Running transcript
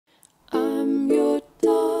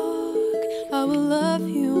I will love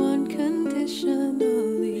you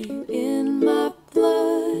unconditionally in my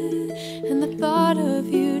blood, and the thought of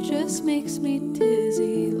you just makes me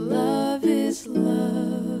dizzy. Love is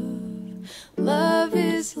love, love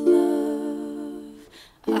is love.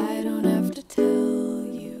 I don't have to tell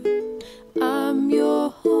you I'm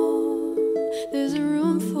your home. There's a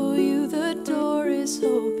room for you, the door is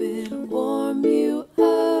open. Warm you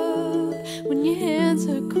up when your hands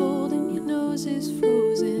are cold and your nose is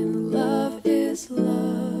frozen. Love is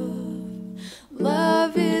love,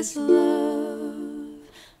 love is love.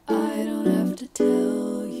 I don't have to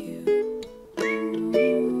tell you.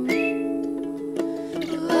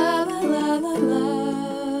 La la la la la.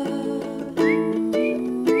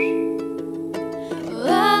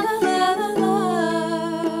 La la la la la.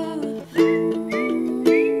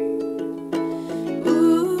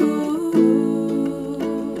 Ooh,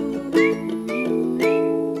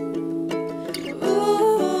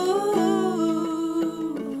 ooh,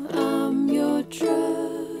 I'm your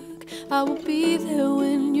drug. I will be there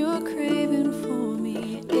when you're craving for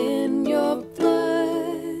me. In your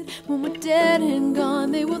blood, when we're dead and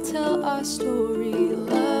gone, they will tell our story.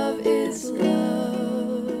 Love is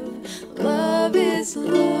love, love is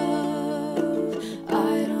love.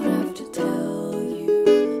 I don't have to tell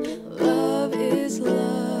you. Love is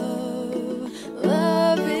love,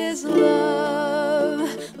 love is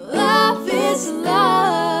love, love is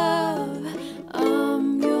love.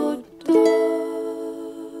 I'm your dog.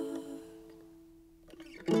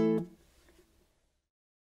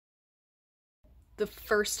 The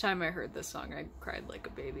first time I heard this song, I cried like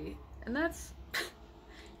a baby. And that's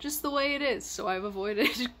just the way it is, so I've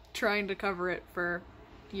avoided trying to cover it for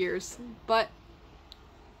years. But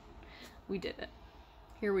we did it.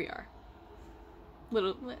 Here we are. A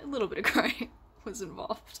little bit of crying was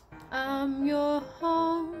involved. I'm your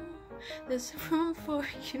home. There's room for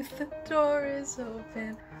you. The door is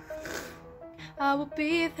open. I will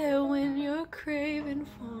be there when you're craving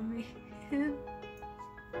for me.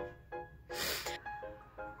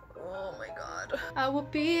 Oh my god. I will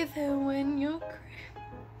be there when you're craving.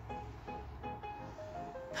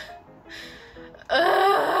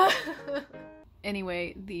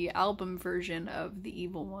 Anyway, the album version of The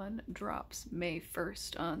Evil One drops May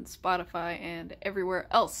 1st on Spotify and everywhere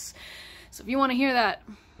else. So if you want to hear that,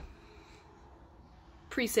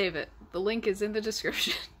 pre-save it. The link is in the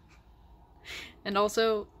description. And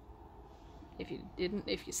also, if you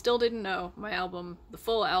still didn't know, my album, the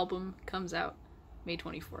full album, comes out May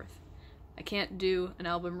 24th. I can't do an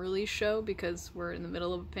album release show because we're in the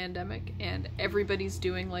middle of a pandemic and everybody's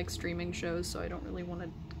doing like streaming shows, so I don't really want to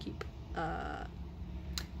keep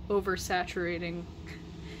oversaturating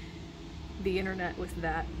the internet with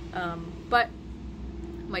that. But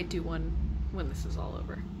might do one when this is all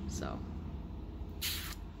over. So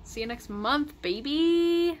see you next month,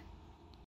 baby!